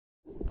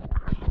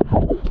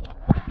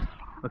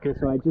Okay,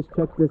 so I just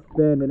checked this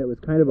bend and it was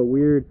kind of a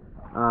weird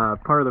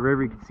part of the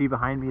river. You can see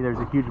behind me there's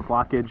a huge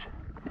blockage,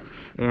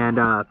 and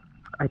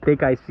I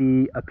think I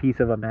see a piece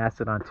of a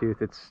mastodon tooth.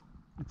 It's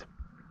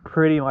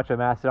pretty much a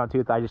mastodon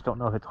tooth. I just don't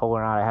know if it's whole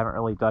or not. I haven't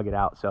really dug it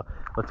out, so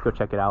let's go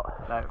check it out.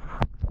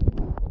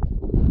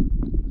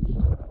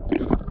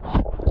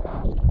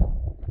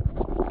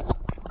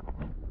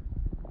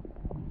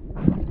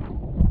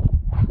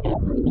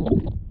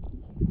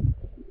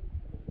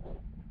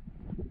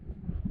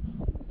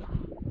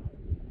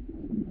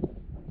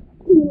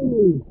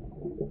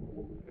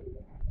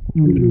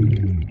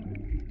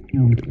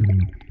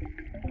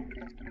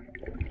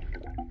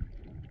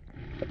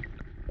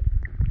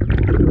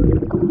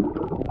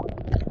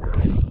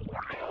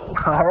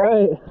 All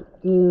right,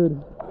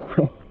 dude.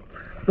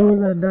 That was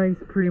a nice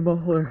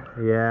premolar.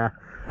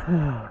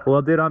 Yeah.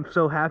 Well, dude, I'm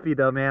so happy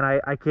though, man.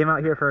 I came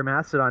out here for a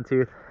mastodon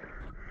tooth.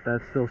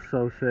 That's still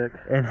so sick.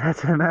 And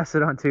that's a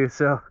mastodon tooth,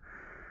 so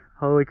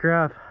holy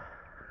crap.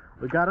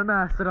 We got a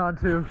mastodon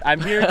tooth.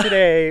 I'm here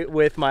today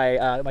with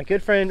my my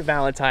good friend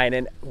Valentine,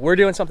 and we're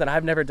doing something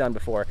I've never done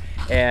before,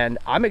 and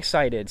I'm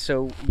excited.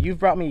 So you've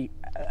brought me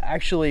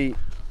actually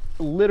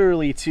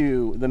literally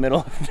to the middle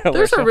of nowhere.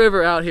 There's a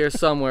river out here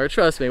somewhere.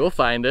 Trust me, we'll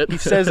find it. He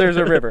says there's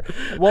a river.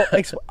 Well,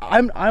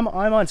 I'm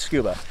on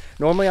scuba.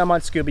 Normally I'm on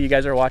scuba. You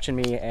guys are watching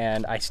me,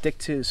 and I stick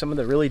to some of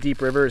the really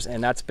deep rivers,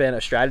 and that's been a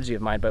strategy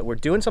of mine. But we're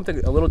doing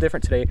something a little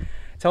different today.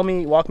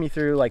 Walk me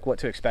through like what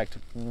to expect.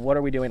 What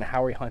are we doing?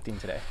 How are we hunting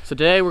today? So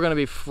today we're gonna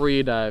be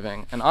free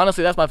diving, and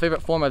honestly, that's my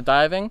favorite form of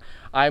diving.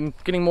 I'm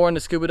getting more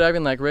into scuba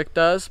diving like Rick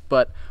does,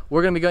 but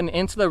we're gonna be going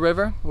into the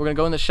river. We're gonna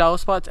go in the shallow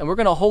spots, and we're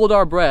gonna hold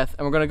our breath,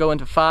 and we're gonna go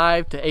into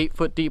 5 to 8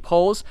 foot deep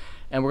holes,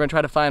 and we're gonna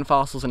try to find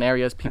fossils in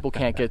areas people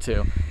can't get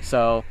to.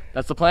 So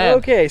that's the plan.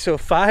 Okay, so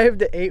 5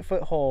 to 8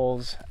 foot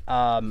holes,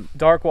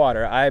 dark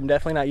water. I'm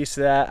definitely not used to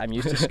that. I'm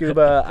used to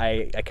scuba.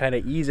 I kind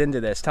of ease into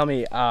this. Tell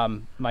me,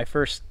 my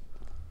first,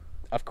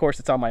 of course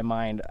it's on my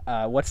mind,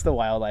 what's the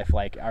wildlife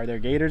like? Are there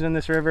gators in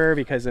this river?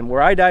 Because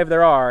where I dive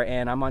there are,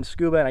 and I'm on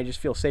scuba and I just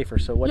feel safer.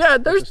 So what's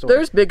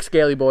there's big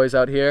scaly boys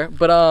out here,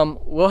 but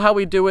how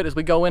we do it is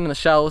we go in the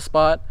shallow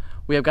spot.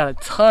 We have got a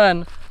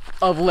ton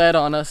of lead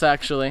on us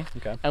actually,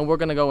 okay, and we're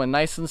gonna go in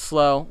nice and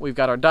slow. We've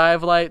got our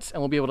dive lights,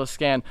 and we'll be able to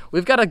scan.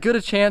 We've got a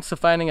good chance of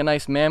finding a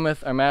nice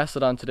mammoth or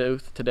mastodon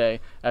today,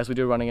 as we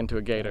do running into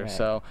a gator. Right.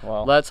 So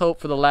let's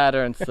hope for the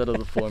latter instead of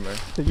the former.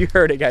 You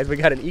heard it, guys. We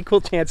got an equal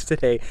chance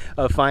today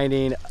of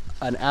finding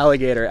an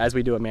alligator as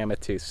we do a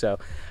mammoth tooth. So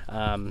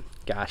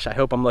gosh, I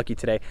hope I'm lucky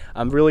today.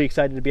 I'm really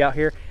excited to be out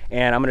here,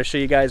 and I'm going to show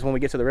you guys when we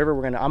get to the river.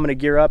 I'm going to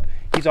gear up.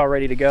 He's all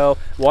ready to go.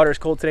 Water's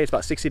cold today. It's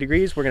about 60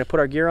 degrees. We're going to put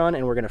our gear on,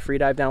 and we're going to free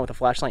dive down with a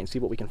flashlight and see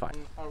what we can find.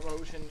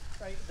 Erosion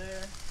right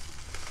there.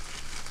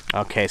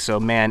 Okay, so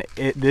man,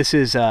 this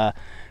is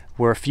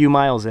we're a few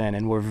miles in,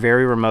 and we're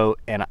very remote,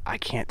 and I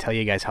can't tell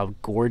you guys how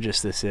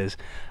gorgeous this is.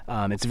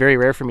 It's very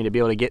rare for me to be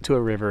able to get to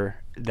a river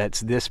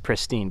that's this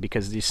pristine,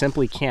 because you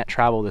simply can't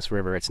travel this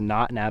river. It's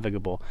not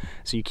navigable,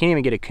 so you can't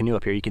even get a canoe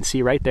up here. You can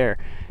see right there,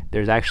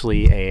 there's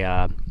actually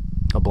a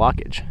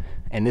blockage,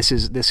 and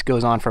this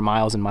goes on for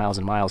miles and miles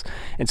and miles.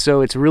 And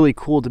so it's really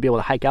cool to be able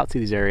to hike out to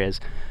these areas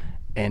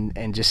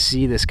and just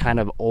see this kind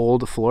of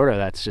old Florida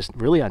that's just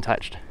really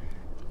untouched.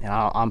 And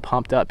I'm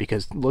pumped up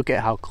because look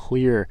at how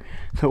clear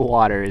the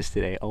water is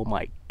today. Oh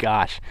my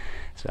gosh.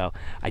 So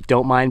I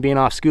don't mind being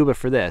off scuba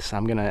for this.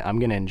 I'm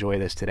gonna enjoy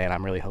this today, and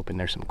I'm really hoping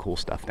there's some cool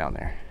stuff down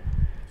there.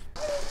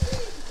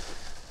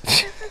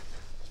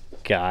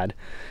 God,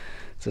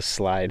 it's a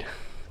slide.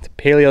 It's a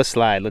paleo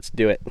slide. Let's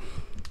do it.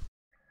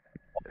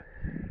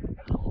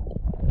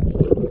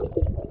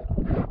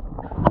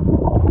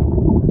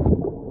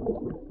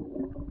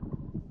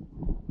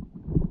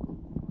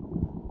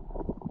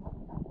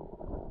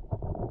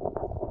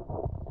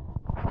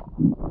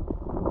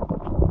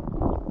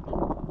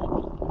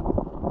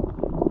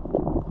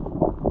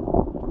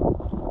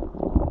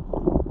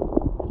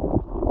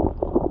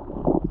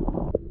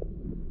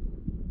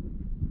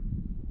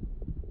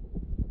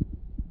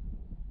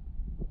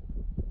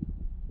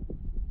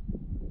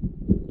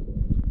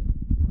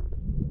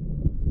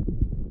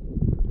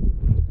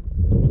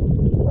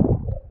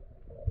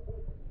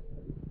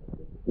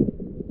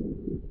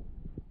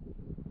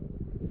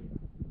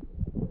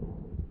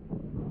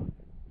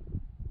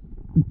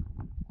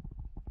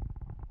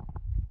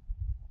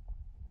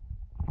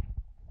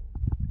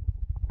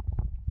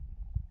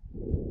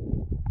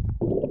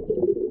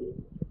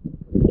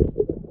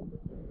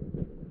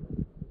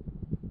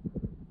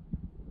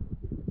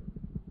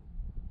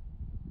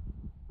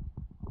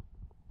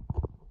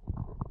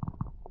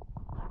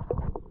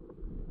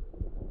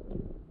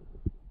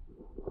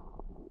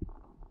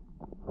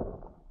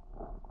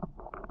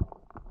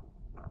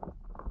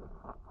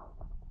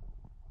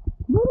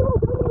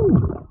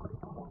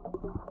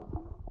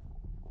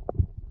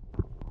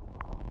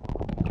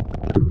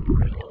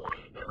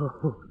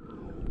 Oh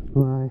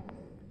my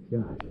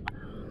gosh.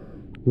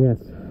 Yes.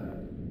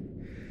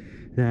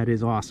 That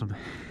is awesome.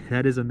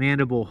 That is a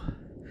mandible.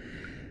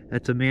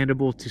 That's a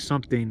mandible to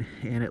something,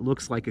 and it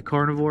looks like a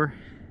carnivore.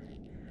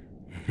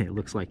 It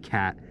looks like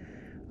cat.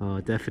 Oh,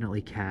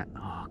 definitely cat.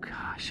 Oh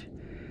gosh.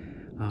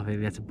 Oh,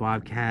 maybe that's a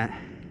bobcat.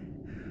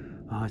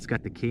 Oh, it's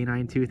got the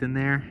canine tooth in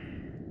there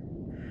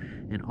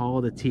and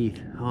all the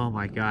teeth. Oh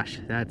my gosh,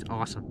 that's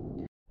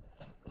awesome.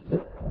 All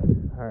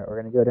right,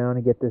 we're gonna go down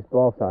and get this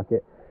ball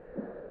socket.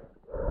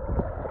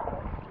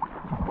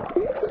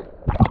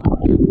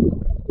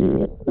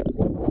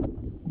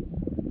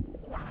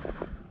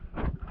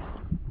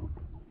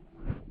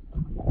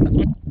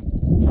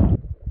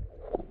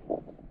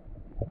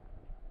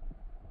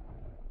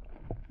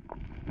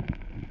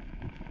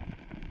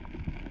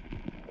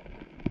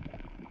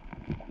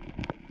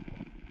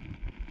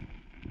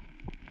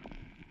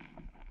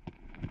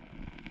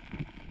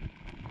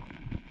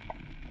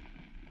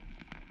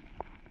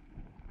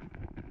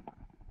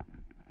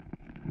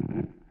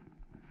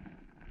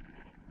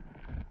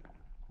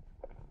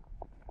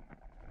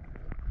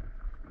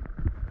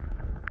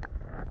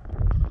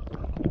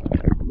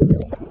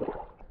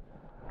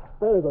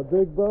 That is a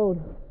big bone.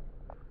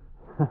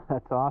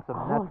 That's awesome.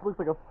 And Oh, it looks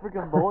like a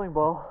freaking bowling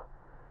ball.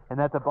 and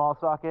that's a ball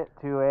socket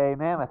to a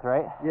mammoth,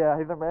 right? Yeah,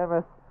 either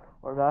mammoth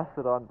or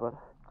mastodon, but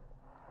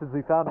since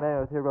we found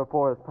mammoth here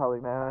before, it's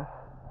probably mammoth.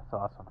 That's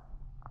awesome.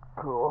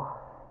 Cool.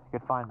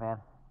 Good find, man.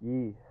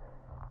 Yee.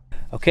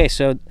 Okay,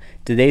 so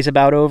the day's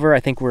about over. I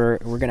think we're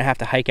gonna have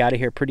to hike out of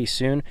here pretty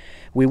soon.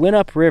 We went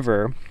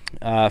upriver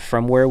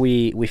from where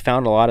we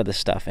found a lot of the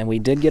stuff, and we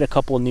did get a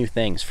couple of new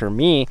things. For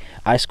me,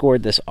 I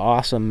scored this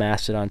awesome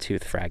mastodon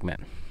tooth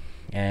fragment,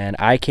 and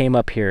I came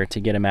up here to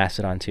get a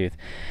mastodon tooth,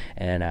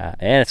 and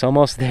it's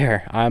almost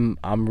there. I'm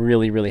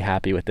really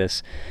happy with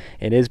this.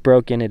 It is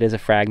broken, it is a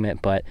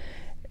fragment, but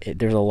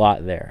there's a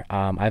lot there.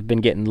 I've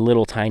been getting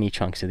little tiny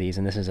chunks of these,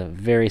 and this is a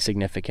very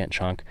significant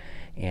chunk,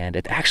 and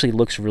it actually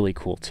looks really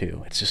cool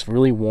too. It's just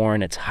really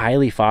worn. It's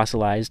highly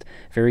fossilized,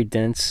 very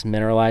dense,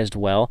 mineralized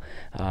well,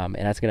 and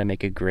that's going to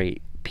make a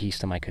great piece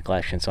to my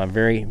collection. So I'm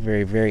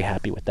very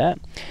happy with that.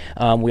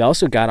 We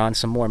also got on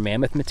some more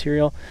mammoth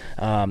material.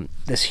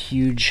 This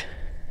huge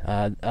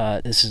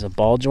this is a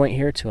ball joint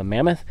here to a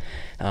mammoth.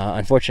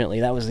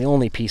 Unfortunately, that was the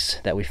only piece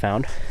that we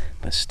found,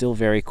 but still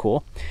very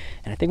cool.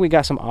 And I think we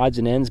got some odds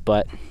and ends,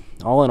 but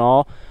all in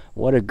all,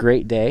 what a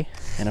great day.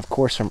 And of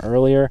course, from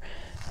earlier,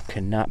 I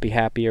could not be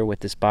happier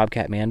with this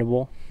bobcat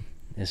mandible.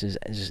 This is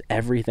just,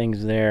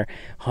 everything's there,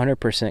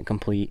 100%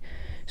 complete,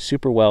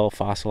 super well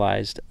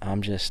fossilized.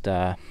 I'm just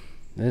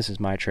this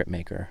is my trip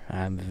maker.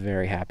 I'm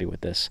very happy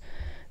with this,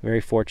 very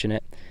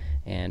fortunate,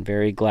 and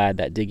very glad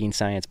that Digging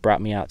Science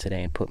brought me out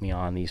today and put me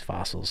on these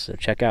fossils. So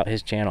check out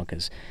his channel,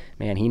 because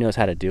man, he knows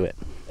how to do it.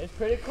 It's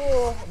pretty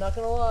cool, I'm not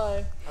gonna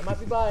lie. I might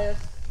be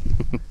biased.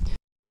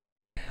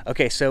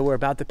 Okay, so we're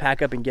about to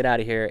pack up and get out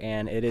of here,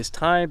 and it is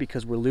time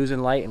because we're losing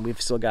light and we've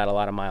still got a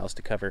lot of miles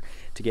to cover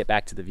to get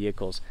back to the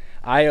vehicles.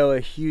 I owe a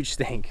huge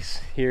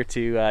thanks here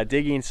to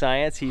Digging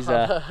Science. He's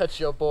That's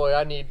your boy,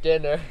 I need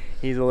dinner.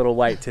 He's a little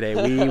white today.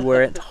 We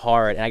worked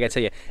hard, and I gotta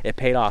tell you, it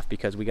paid off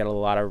because we got a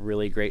lot of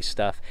really great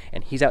stuff,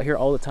 and he's out here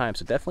all the time.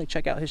 So definitely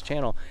check out his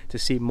channel to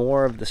see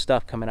more of the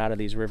stuff coming out of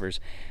these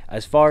rivers.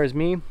 As far as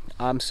me,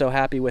 I'm so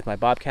happy with my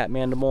bobcat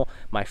mandible,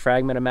 my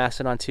fragment of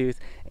mastodon tooth,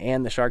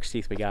 and the shark's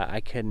teeth we got. I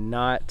could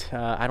not,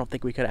 I don't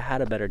think we could have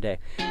had a better day.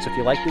 So if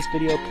you like this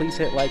video, please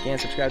hit like and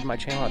subscribe to my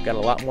channel. I've got a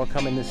lot more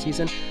coming this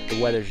season.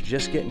 The weather's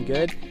just getting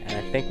good, and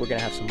I think we're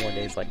gonna have some more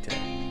days like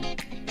today.